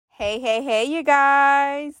Hey, you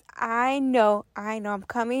guys. I'm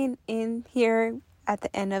coming in here at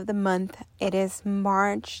the end of the month. It is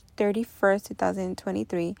March 31st,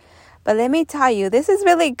 2023. But let me tell you, this is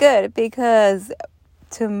really good because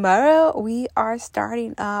tomorrow we are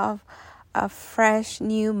starting off a fresh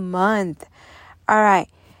new month. All right,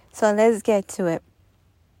 so let's get to it.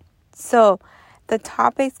 So, the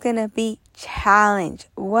topic's going to be challenge.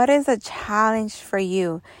 What is a challenge for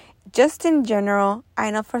you? Just in general,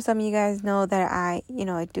 I know for some of you guys know that I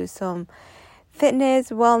do some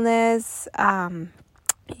fitness, wellness.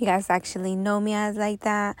 You guys actually know me as like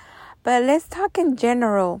that. But let's talk in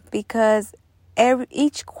general because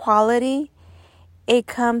each quality, it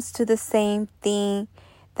comes to the same thing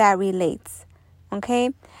that relates.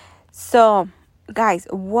 Okay? So, guys,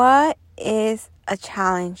 what is a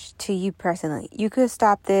challenge to you personally? You could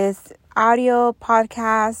stop this audio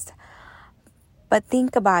podcast, but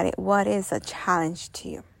think about it. What is a challenge to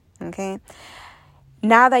you? Okay.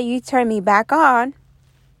 Now that you turn me back on,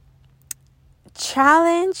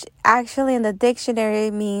 challenge actually in the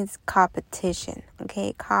dictionary means competition.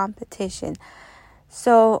 Okay. Competition.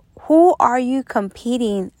 So who are you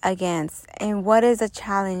competing against and what is a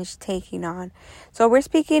challenge taking on? So we're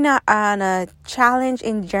speaking on a challenge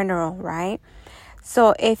in general, right?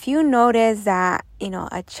 So if you notice that,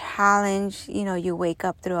 a challenge, you wake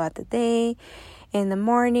up throughout the day, in the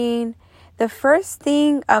morning, the first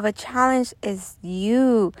thing of a challenge is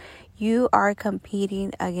you. You are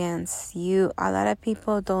competing against you. A lot of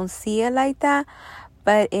people don't see it like that,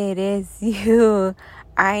 but it is you.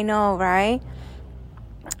 I know, right?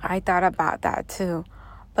 I thought about that too.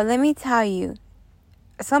 But let me tell you,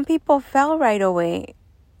 some people fell right away.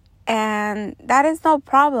 And that is no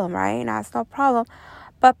problem, right? That's no problem.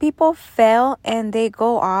 But people fail and they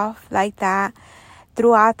go off like that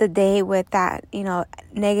throughout the day with that,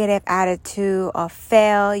 negative attitude of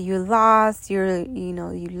fail. You lost,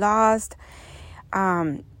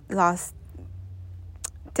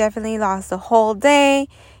 definitely lost the whole day,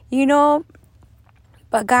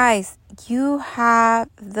 But guys, you have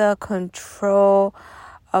the control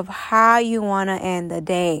of how you want to end the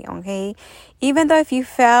day, okay? Even though if you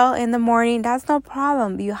fail in the morning, that's no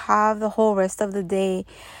problem. You have the whole rest of the day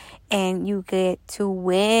and you get to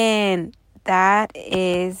win. That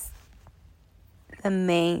is the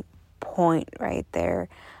main point right there.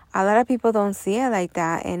 A lot of people don't see it like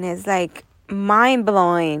that and it's like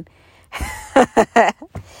mind-blowing.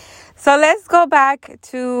 So let's go back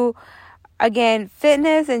to, again,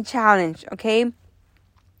 fitness and challenge, okay?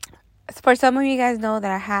 For some of you guys know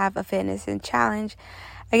that I have a fitness and challenge.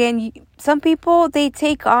 Again, some people, they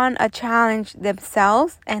take on a challenge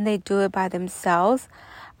themselves and they do it by themselves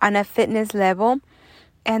on a fitness level.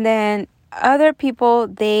 And then other people,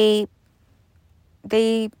 they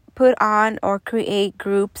put on or create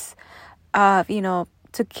groups of, to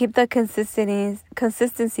keep the consistency,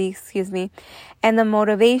 and the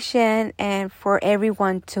motivation and for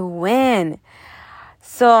everyone to win.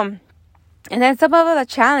 So, and then some of the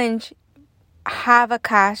challenge have a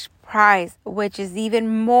cash prize, which is even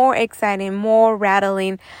more exciting, more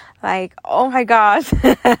rattling. Like, oh my gosh,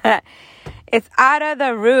 it's out of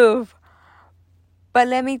the roof. But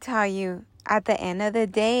let me tell you, at the end of the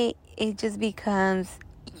day, it just becomes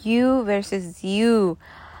you versus you.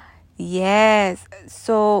 Yes.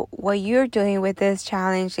 So what you're doing with this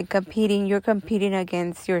challenge and competing, you're competing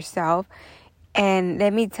against yourself. And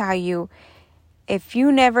let me tell you, if you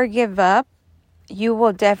never give up, you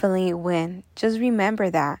will definitely win. Just remember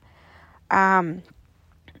that.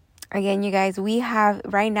 Again, you guys, we have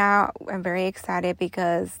right now, I'm very excited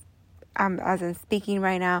because as I'm speaking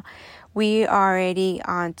right now, we are already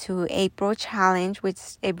on to April challenge, which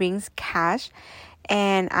it brings cash.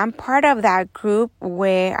 And I'm part of that group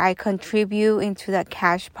where I contribute into the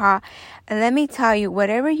cash pot. And let me tell you,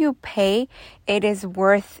 whatever you pay, it is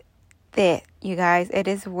worth it, you guys. It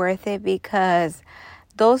is worth it because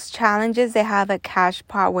those challenges, they have a cash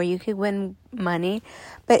pot where you can win money.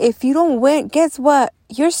 But if you don't win, guess what?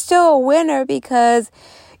 You're still a winner because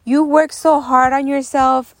you work so hard on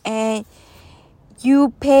yourself and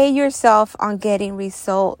you pay yourself on getting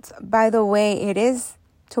results. By the way,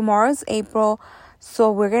 tomorrow's April.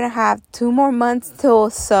 So we're going to have 2 more months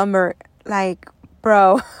till summer. Like,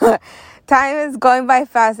 bro, time is going by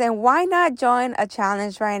fast. And why not join a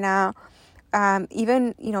challenge right now?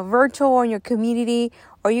 Even, virtual or in your community,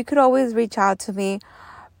 or you could always reach out to me.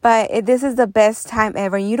 But this is the best time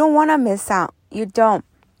ever. You don't want to miss out. You don't.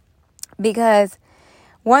 Because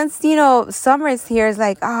once, summer is here, it's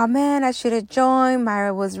like, oh man, I should have joined.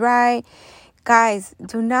 Myra was right. Guys,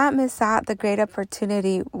 do not miss out the great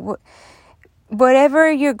opportunity. whatever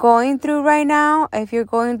you're going through right now, if you're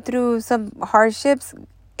going through some hardships,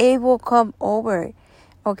 it will come over.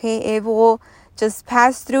 Okay, it will just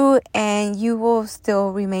pass through and you will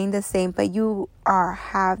still remain the same, but you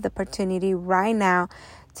have the opportunity right now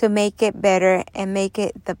to make it better and make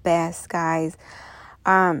it the best, guys.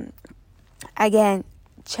 Again,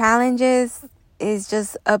 challenges is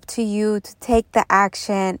just up to you to take the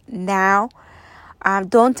action now.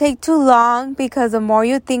 Don't take too long, because the more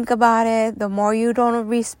you think about it, the more you don't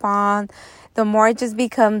respond, the more it just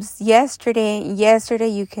becomes yesterday. Yesterday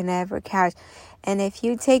you can never catch. And if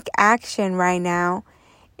you take action right now,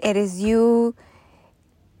 it is you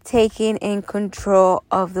taking in control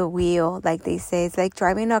of the wheel. Like they say, it's like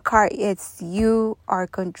driving a car. It's you are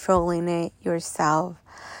controlling it yourself.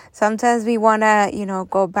 Sometimes we want to,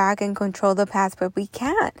 go back and control the past, but we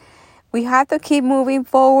can't. We have to keep moving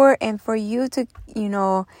forward. And for you to,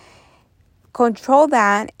 control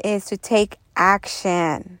that is to take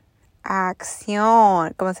action.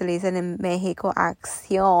 Acción. Como se le dice en México,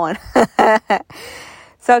 acción.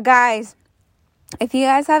 So, guys, if you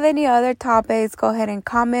guys have any other topics, go ahead and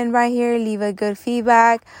comment right here. Leave a good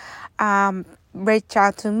feedback. Reach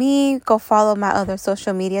out to me. Go follow my other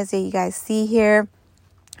social medias that you guys see here.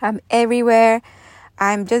 I'm everywhere.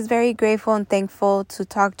 I'm just very grateful and thankful to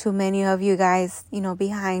talk to many of you guys,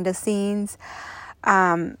 behind the scenes.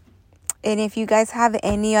 And if you guys have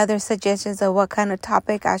any other suggestions of what kind of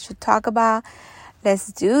topic I should talk about,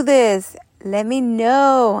 let's do this. Let me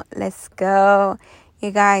know. Let's go.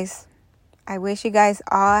 You guys, I wish you guys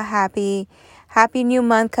all a happy new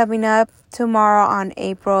month coming up tomorrow on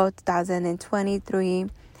April 2023.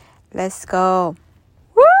 Let's go.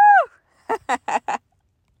 Woo!